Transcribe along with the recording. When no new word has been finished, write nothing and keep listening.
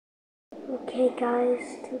Okay guys,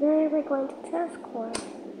 today we're going to test core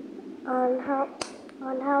on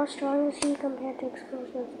how strong is he compared to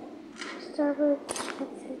explosives. Start with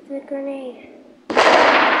the grenade.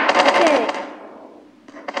 Okay.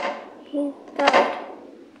 He died.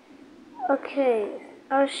 Okay.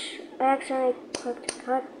 I accidentally clicked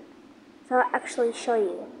cut. So I'll actually show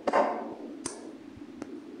you.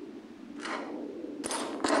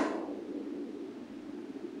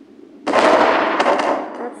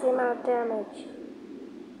 That's the amount of damage.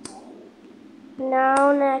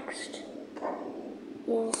 Now next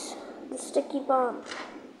is the sticky bomb.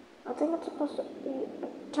 I think it's supposed to be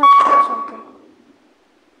attached or something.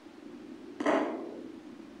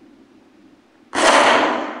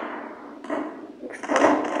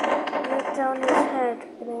 Explode. Right down his head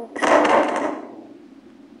and then explode.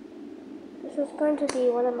 This is going to be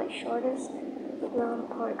one of my shortest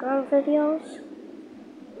non-polygon videos.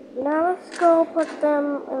 Now let's go put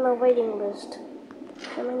them in the waiting list.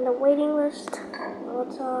 I'm in the waiting list.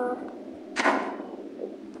 Molotov,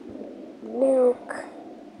 Nuke,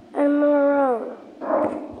 and Maroon.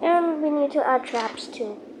 And we need to add traps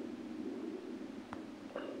too.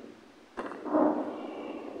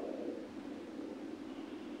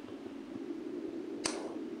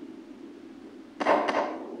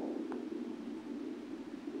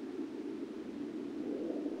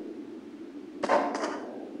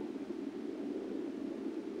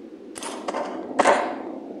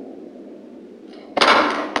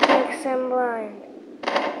 I'm blind,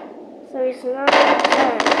 so he's not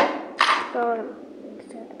dead. Got him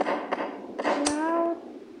instead. Now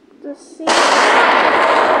the C.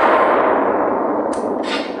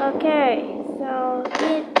 Okay, so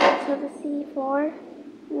the C4,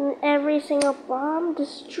 every single bomb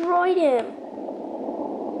destroyed him.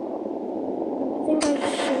 I think I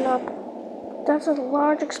should not. That's a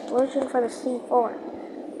large explosion for the C4,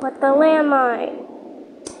 but the landmine.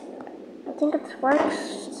 I think it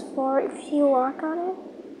works for if you walk on it.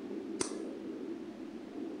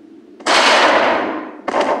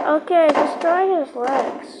 Okay, destroyed his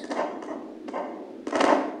legs.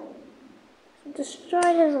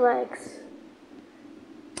 Destroyed his legs.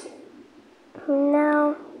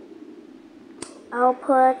 Now I'll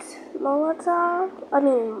put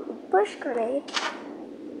bush grenade.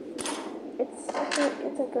 It's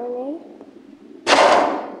a grenade.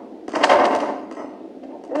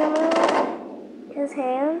 His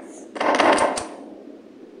hands.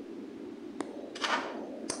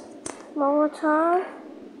 Molotov.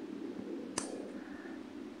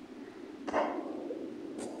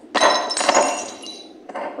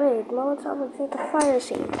 Wait, Molotov looks like a fire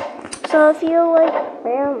scene. So if you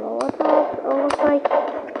bam Molotov, it looks like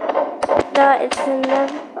that it's in the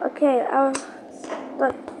okay,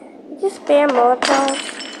 look, just spam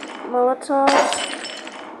Molotovs.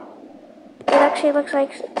 It actually looks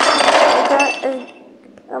like that is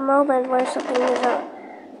a moment where something is on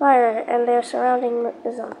fire and their surrounding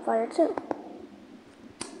is on fire too.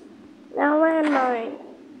 Now landmine.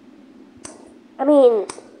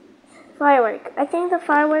 Firework. I think the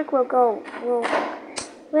firework will go.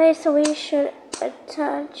 Wait, so we should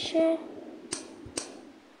attach it.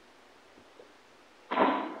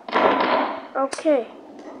 Okay.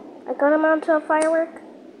 I got him onto a firework.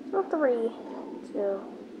 So 3, 2,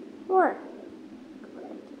 1.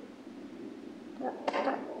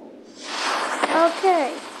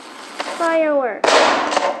 Okay, firework.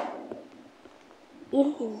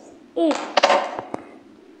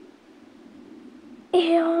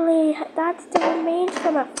 That's the remains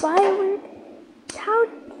from a firework? How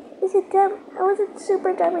is it done? How is it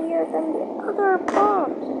super deadlier than the other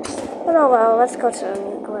bombs? Oh well, let's go to the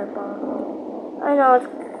nuclear bomb. I know it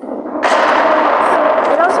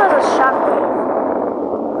also has a shockwave.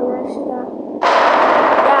 Can you see that?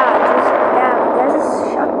 Yeah, there's a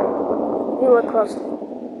shockwave. If you look closely.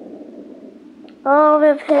 All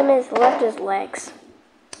of him is left his legs.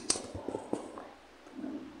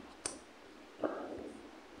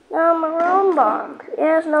 Now Maroon bomb. It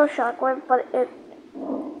has no shockwave, but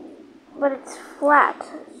it's flat,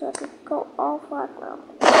 so it could go all flat now.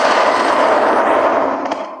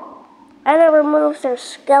 And it removes their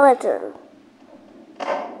skeleton.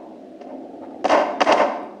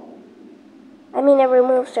 It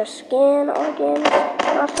removes their skin, organs,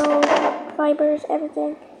 muscles, fibers,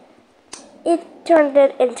 everything. It turned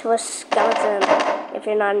it into a skeleton if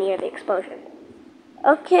you're not near the explosion.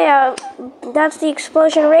 Okay, that's the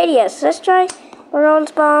explosion radius. Let's try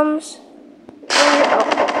Maroon's bombs.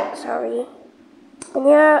 Sorry. When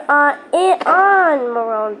you're on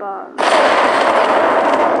Maroon bomb,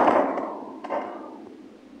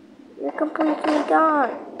 you're completely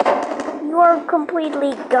gone. You are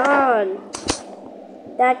completely gone.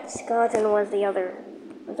 That skeleton was the other.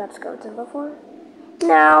 Was that skeleton before?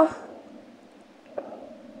 Now,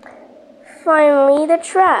 finally the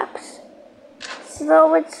traps.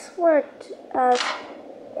 So it's worked.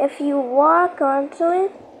 If you walk onto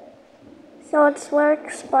it, so it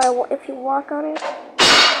works by if you walk on it,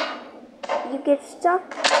 you get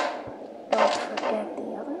stuck. Don't forget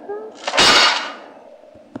the other one.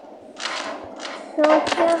 So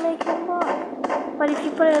it's gonna make it walk. But if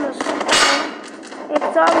you put it in a circle,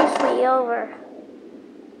 it's obviously over.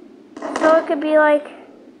 So it could be like,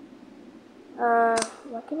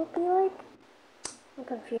 what can it be like? I'm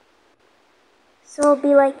confused. So it'll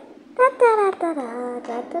be like, da da da da da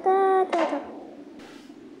da da da da.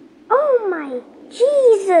 Oh my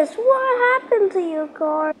Jesus! What happened to you,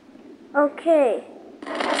 car? Okay,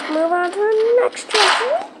 let's move on to the next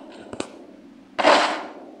trophy.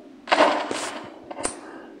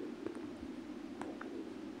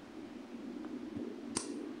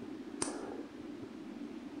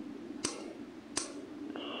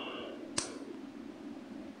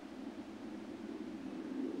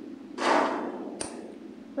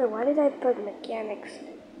 Wait, why did I put mechanics?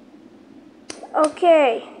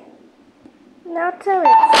 Okay, now turrets.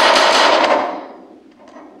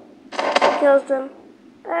 Kills them.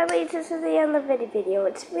 At least this is the end of the video.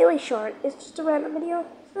 It's really short. It's just a random video.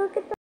 So goodbye.